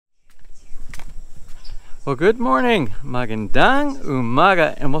Well, good morning, magandang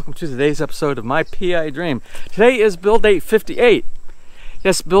umaga, and welcome to today's episode of My PI Dream. Today is build date 58.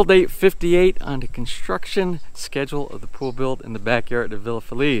 Yes, build date 58 on the construction schedule of the pool build in the backyard of Villa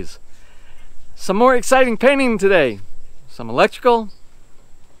Feliz. Some more exciting painting today. Some electrical,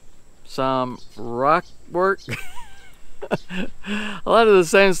 some rock work. A lot of the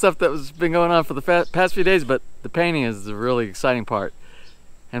same stuff that was been going on for the past few days, but the painting is the really exciting part.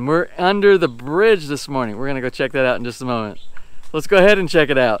 And we're under the bridge this morning. We're gonna go check that out in just a moment. Let's go ahead and check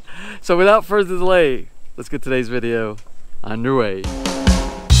it out. So without further delay, let's get today's video underway.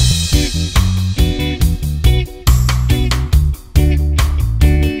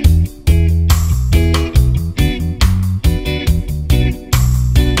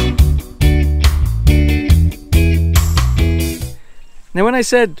 Now when I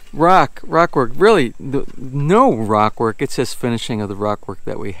said rock work, really no rock work, it's just finishing of the rock work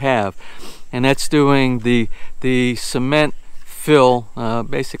that we have. And that's doing the cement fill,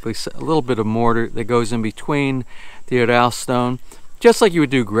 basically a little bit of mortar that goes in between the Oral stone, just like you would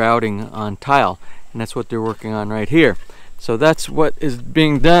do grouting on tile. And that's what they're working on right here. So that's what is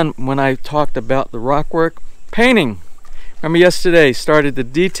being done when I talked about the rock work. Painting. Remember yesterday started the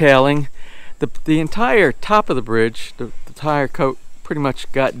detailing. The entire top of the bridge, the tire coat, pretty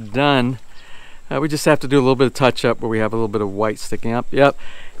much got done. We just have to do a little bit of touch up where we have a little bit of white sticking up. Yep.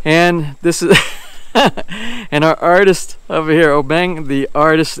 And this is and our artist over here, Obeng, the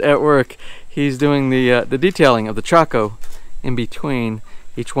artist at work, he's doing the detailing of the choco in between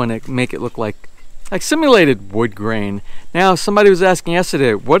each one to make it look like simulated wood grain. Now somebody was asking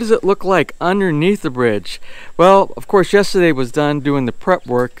yesterday, what does it look like underneath the bridge? Well, of course yesterday was done doing the prep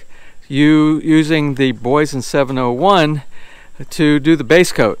work, using the Boysen 701 to do the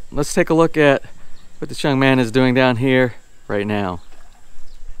base coat. Let's take a look at what this young man is doing down here right now.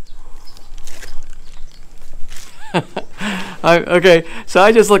 Okay, so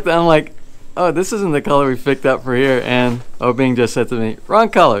I just looked and I'm like, oh, this isn't the color we picked up for here, and Obeng just said to me, wrong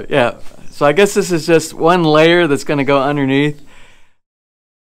color. Yeah, so I guess this is just one layer that's going to go underneath.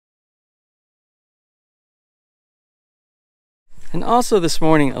 And also this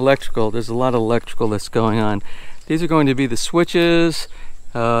morning, electrical, there's a lot of electrical that's going on. These are going to be the switches,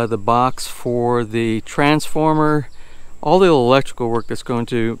 the box for the transformer, all the electrical work that's going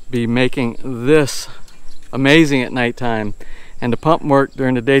to be making this amazing at nighttime, and the pump work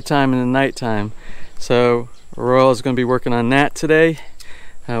during the daytime and the nighttime. So Royal is going to be working on that today.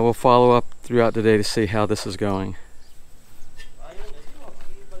 We'll follow up throughout the day to see how this is going.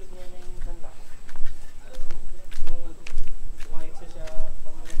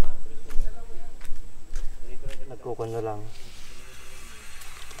 Kukuha na lang.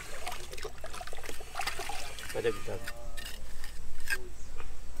 Padagdag.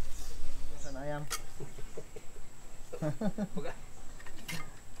 Saan ayam?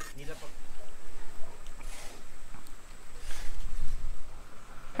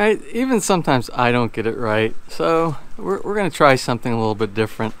 Right, even sometimes I don't get it right, so we're going to try something a little bit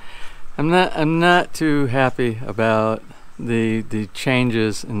different. I'm not too happy about the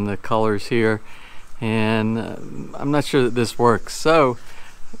changes in the colors here, and I'm not sure that this works. So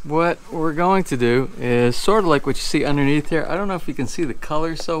what we're going to do is sort of like what you see underneath here. I don't know if you can see the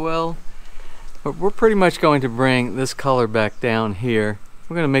color so well, but we're pretty much going to bring this color back down here.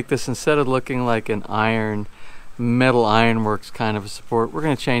 We're going to make this, instead of looking like an metal ironworks kind of a support, we're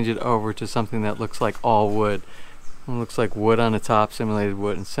going to change it over to something that looks like all wood. It looks like wood on the top, simulated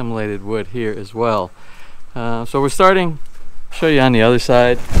wood, and simulated wood here as well. So we're starting, I'll show you on the other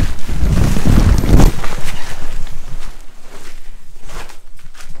side.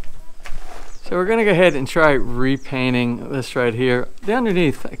 So we're going to go ahead and try repainting this right here. The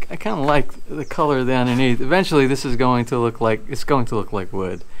underneath, I kind of like the color of the underneath. Eventually this is going to look like,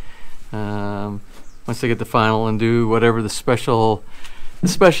 wood. Once they get the final and do whatever the special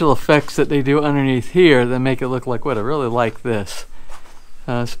effects that they do underneath here that make it look like wood. I really like this.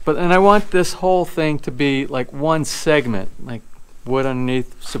 And I want this whole thing to be like one segment, like wood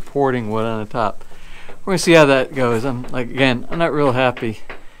underneath supporting wood on the top. We're going to see how that goes. I'm not real happy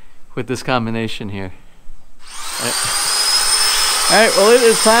with this combination here. Alright, well it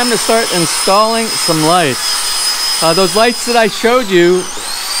is time to start installing some lights. Those lights that I showed you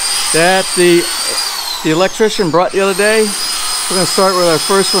that the electrician brought the other day, we're going to start with our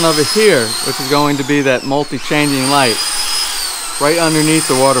first one over here, which is going to be that multi-changing light right underneath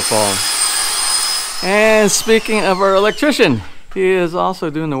the waterfall. And speaking of our electrician, he is also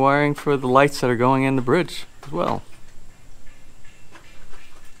doing the wiring for the lights that are going in the bridge as well.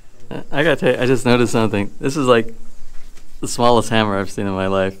 I gotta tell you, I just noticed something. This is like the smallest hammer I've seen in my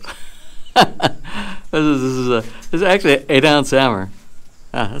life. This is actually an 8-ounce hammer.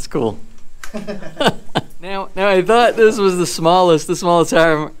 Ah, that's cool. Now I thought this was the smallest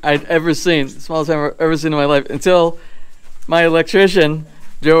hammer I'd ever seen, the smallest hammer I've ever seen in my life, until my electrician,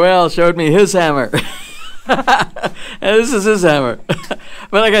 Joel, showed me his hammer. And this is his hammer.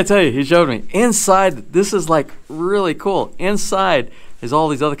 But I gotta tell you, he showed me. Inside, this is like really cool. Inside is all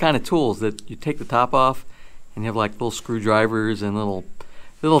these other kind of tools that you take the top off, and you have like little screwdrivers and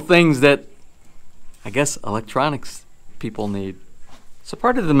little things that I guess electronics people need. So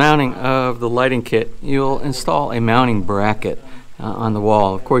part of the mounting of the lighting kit, you'll install a mounting bracket on the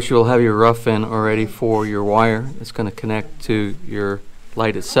wall. Of course, you'll have your rough in already for your wire that's going to connect to your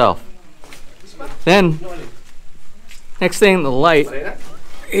light itself. Then, next thing, the light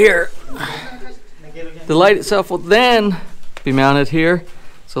here. The light itself will then be mounted here.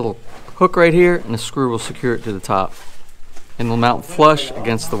 So a little hook right here, and a screw will secure it to the top. And will mount flush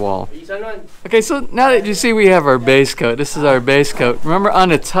against the wall. Okay, so now that you see we have our base coat, this is our base coat. Remember, on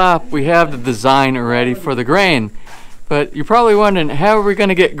the top we have the design already for the grain, but you're probably wondering, how are we going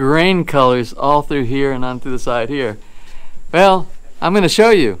to get grain colors all through here and onto the side here? Well, I'm going to show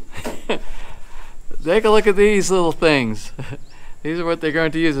you. Take a look at these little things. These are what they're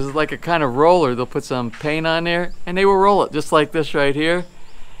going to use. This is like a kind of roller. They'll put some paint on there, and they will roll it just like this right here,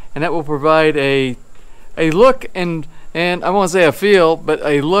 and that will provide a look and I won't say a feel, but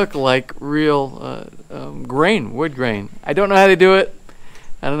a look like real grain, wood grain. I don't know how they do it.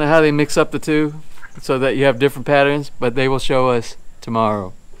 I don't know how they mix up the two so that you have different patterns, but they will show us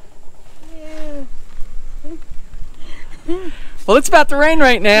tomorrow. Yeah. Well, it's about to rain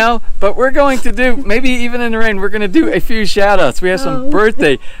right now, but we're going to do, maybe even in the rain, we're going to do a few shout-outs. We have some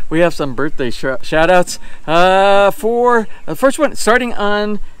birthday shout-outs for the first one starting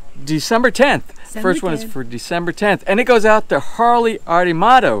on December 10th. First one is for December 10th, and it goes out to Harley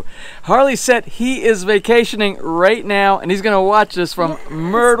Artimato. Harley said he is vacationing right now, and he's going to watch this from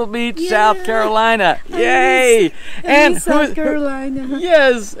Myrtle Beach, South Carolina. Yay! And South Carolina.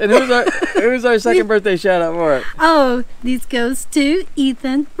 Yes, and who's our second birthday shout out for it? Oh, this goes to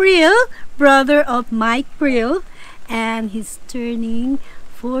Ethan Brill, brother of Mike Brill, and he's turning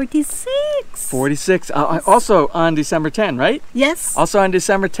 46. 46. Also on December 10, right? Yes. Also on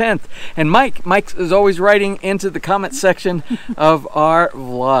December 10th. And Mike is always writing into the comment section of our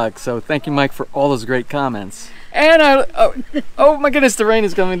vlog. So thank you, Mike, for all those great comments. And oh my goodness, the rain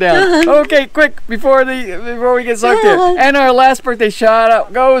is coming down. Okay, quick before we get soaked here. And our last birthday shout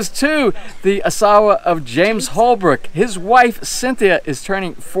out goes to the Asawa of James Holbrook. His wife Cynthia is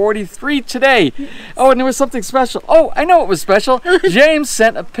turning 43 today. Oh, and there was something special. Oh, I know what was special. James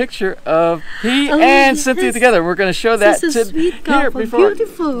sent a picture of he and Cynthia together. We're going to show that here before.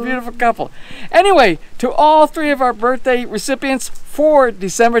 Beautiful couple. Anyway, to all three of our birthday recipients for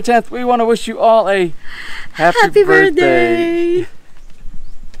December 10th, we want to wish you all a Happy birthday!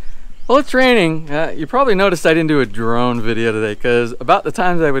 Well, it's raining. You probably noticed I didn't do a drone video today because about the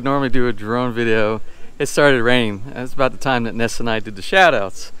times I would normally do a drone video, it started raining. That's about the time that Ness and I did the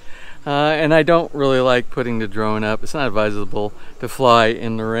shout-outs. And I don't really like putting the drone up. It's not advisable to fly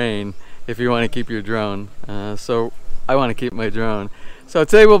in the rain if you want to keep your drone. So I want to keep my drone. So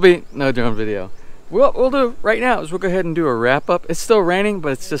today will be no drone video. What we'll do right now is we'll go ahead and do a wrap-up. It's still raining,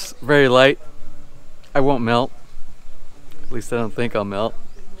 but it's just very light. I won't melt. At least I don't think I'll melt.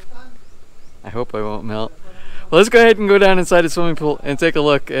 I hope I won't melt. Well, let's go ahead and go down inside the swimming pool and take a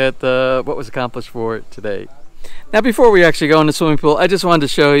look at what was accomplished for it today. Now, before we actually go in the swimming pool, I just wanted to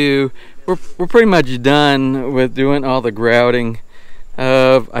show you we're pretty much done with doing all the grouting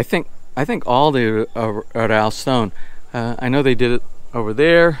of I think all the Ardell stone. I know they did it over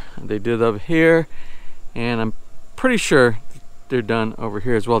there. They did it over here, and I'm pretty sure they're done over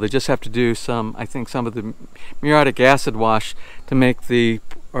here as well. They just have to do some of the muriatic acid wash to make the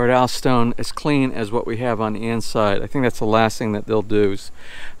Ardell stone as clean as what we have on the inside. I think that's the last thing that they'll do is,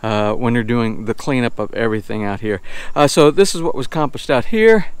 when they're doing the cleanup of everything out here. So this is what was accomplished out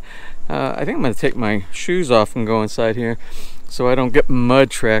here. I think I'm going to take my shoes off and go inside here so I don't get mud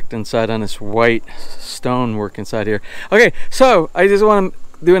tracked inside on this white stone work inside here. Okay, so I just want to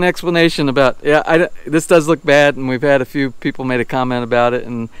do an explanation about, this does look bad, and we've had a few people made a comment about it,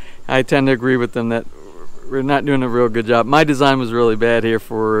 and I tend to agree with them that we're not doing a real good job. My design was really bad here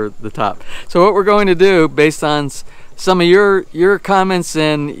for the top. So what we're going to do, based on some of your comments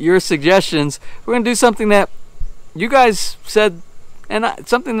and your suggestions, we're going to do something that you guys said, and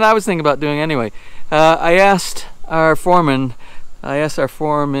something that I was thinking about doing anyway. I asked our foreman,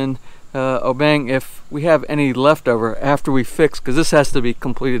 Obeng, if we have any leftover after we fix, because this has to be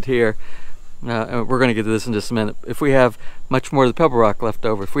completed here. We're going to get to this in just a minute. If we have much more of the pebble rock left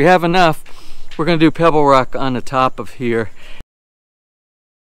over, if we have enough, we're going to do pebble rock on the top of here.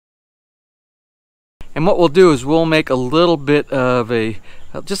 And what we'll do is we'll make a little bit of a,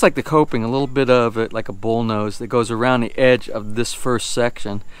 just like the coping, a little bit of it like a bull nose that goes around the edge of this first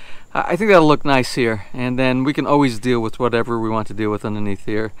section. I think that'll look nice here, and then we can always deal with whatever we want to deal with underneath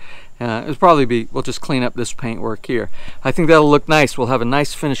here. It'll probably be, we'll just clean up this paintwork here. I think that'll look nice. We'll have a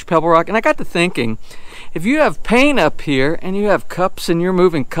nice finished pebble rock. And I got to thinking, if you have paint up here and you have cups and you're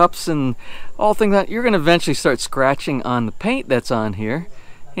moving cups and all things like that, you're going to eventually start scratching on the paint that's on here.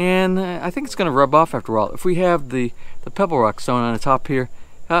 And I think it's going to rub off after a while. If we have the pebble rock stone on the top here,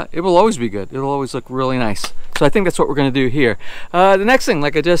 it will always be good. It'll always look really nice. So I think that's what we're going to do here. The next thing,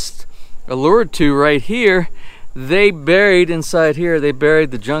 like I just allured to right here, they buried inside here, they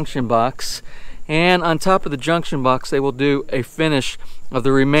buried the junction box. And on top of the junction box, they will do a finish of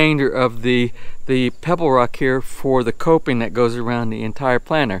the remainder of the pebble rock here for the coping that goes around the entire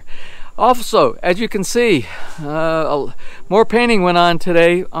planter. Also, as you can see, more painting went on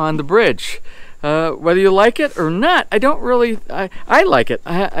today on the bridge. Whether you like it or not, I don't really, I like it.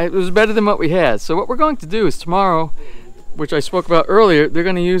 It was better than what we had. So what we're going to do is tomorrow, which I spoke about earlier, they're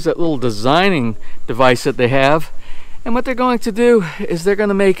going to use that little designing device that they have. And what they're going to do is they're going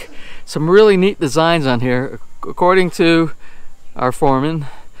to make some really neat designs on here. According to our foreman,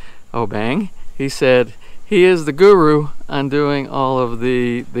 Obeng, he said he is the guru on doing all of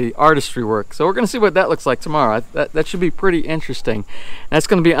the artistry work. So we're going to see what that looks like tomorrow. That should be pretty interesting. And that's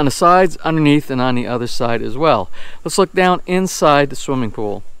going to be on the sides, underneath, and on the other side as well. Let's look down inside the swimming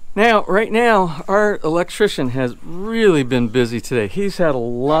pool. Now, right now, our electrician has really been busy today. He's had a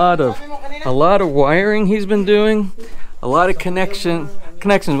lot of wiring he's been doing, a lot of connections.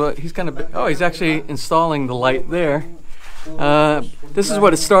 But he's kind of, oh, he's actually installing the light there. This is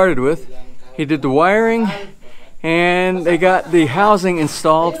what it started with. He did the wiring, and they got the housing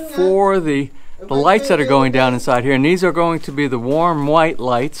installed for the lights that are going down inside here. And these are going to be the warm white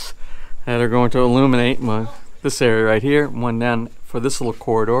lights that are going to illuminate this area right here, one down for this little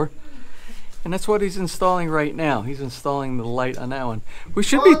corridor. And that's what he's installing right now. He's installing the light on that one. We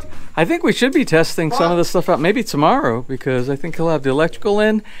should be, I think we should be testing some of this stuff out maybe tomorrow, because I think he'll have the electrical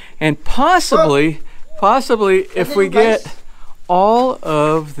in, and possibly if we get all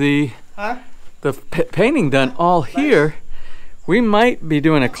of the painting done all here, we might be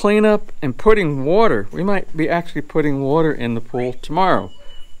doing a cleanup and putting water. We might be actually putting water in the pool tomorrow.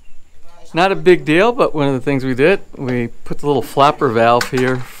 Not a big deal, but one of the things we did, we put the little flapper valve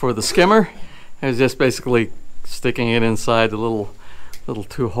here for the skimmer. It was just basically sticking it inside the little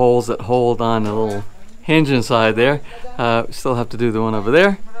two holes that hold on the little hinge inside there. We still have to do the one over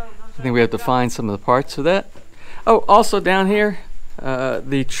there. I think we have to find some of the parts for that. Oh, also down here,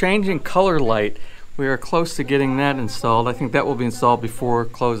 the changing color light. We are close to getting that installed. I think that will be installed before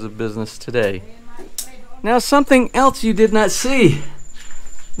close of business today. Now, something else you did not see.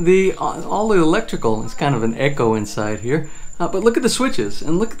 All the electrical is kind of an echo inside here, but look at the switches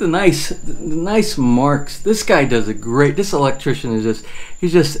and look at the nice marks. This guy does a great. This electrician is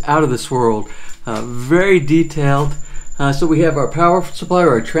he's just out of this world. Very detailed. So we have our power supply,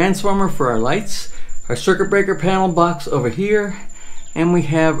 our transformer for our lights, our circuit breaker panel box over here, and we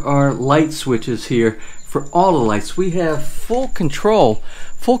have our light switches here for all the lights. We have full control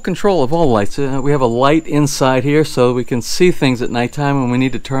of all the lights. We have a light inside here so we can see things at nighttime when we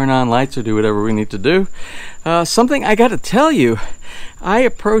need to turn on lights or do whatever we need to do. Something I got to tell you, I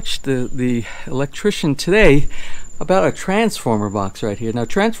approached the electrician today about a transformer box right here. Now,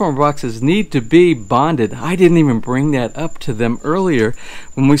 transformer boxes need to be bonded. I didn't even bring that up to them earlier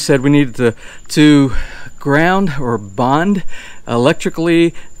when we said we needed to ground or bond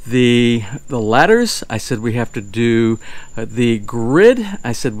electrically the ladders. I said we have to do the grid.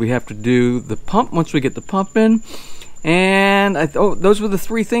 I said we have to do the pump once we get the pump in. And those were the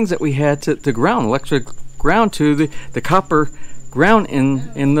three things that we had to ground, electric ground to the copper ground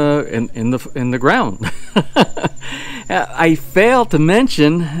in the ground. I failed to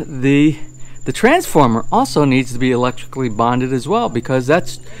mention the transformer also needs to be electrically bonded as well, because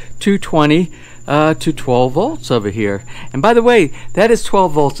that's 220 to 12 volts over here. And by the way, that is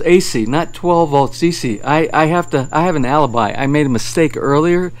 12 volts AC, not 12 volts DC. I have an alibi. I made a mistake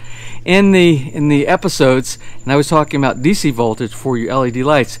earlier in the episodes, and I was talking about DC voltage for your LED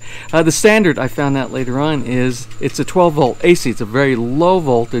lights. The standard, I found out later on, is it's a 12 volt AC. It's a very low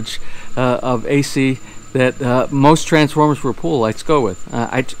voltage of AC that most transformers for pool lights go with.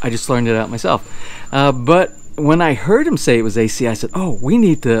 I just learned it out myself. But when I heard him say it was AC, I said, oh, we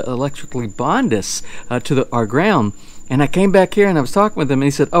need to electrically bond this to our ground. And I came back here and I was talking with him and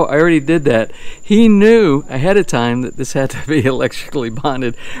he said, oh, I already did that. He knew ahead of time that this had to be electrically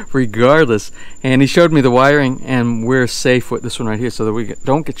bonded regardless. And he showed me the wiring, and we're safe with this one right here so that we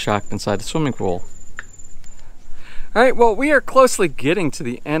don't get shocked inside the swimming pool. All right, well, we are closely getting to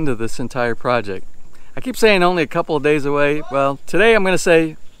the end of this entire project. I keep saying only a couple of days away. Well, today I'm going to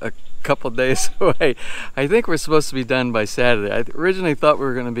say a couple of days away. I think we're supposed to be done by Saturday. I originally thought we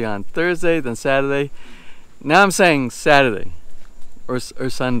were going to be on Thursday, then Saturday. Now I'm saying Saturday or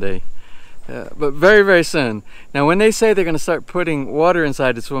Sunday, but very, very soon. Now, when they say they're going to start putting water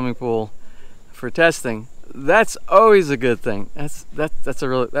inside the swimming pool for testing, that's always a good thing.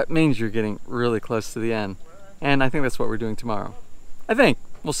 That means you're getting really close to the end, and I think that's what we're doing tomorrow. I think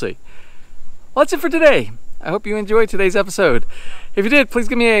we'll see. Well, that's it for today. I hope you enjoyed today's episode. If you did, please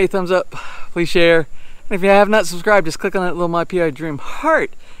give me a thumbs up. Please share, and if you have not subscribed, just click on that little MPID dream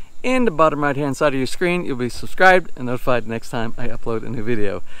heart in the bottom right hand side of your screen. You'll be subscribed and notified next time I upload a new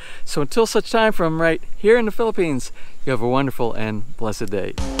video. So until such time, from right here in the Philippines, you have a wonderful and blessed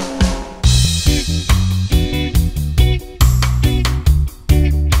day.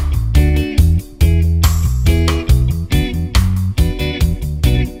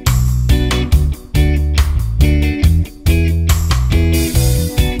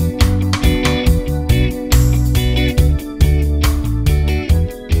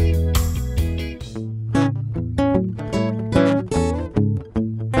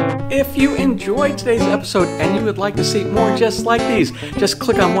 If you enjoyed today's episode and you would like to see more just like these, just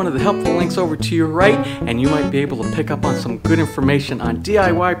click on one of the helpful links over to your right and you might be able to pick up on some good information on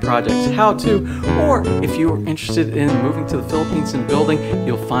DIY projects, how to, or if you are interested in moving to the Philippines and building,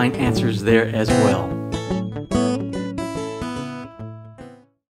 you'll find answers there as well.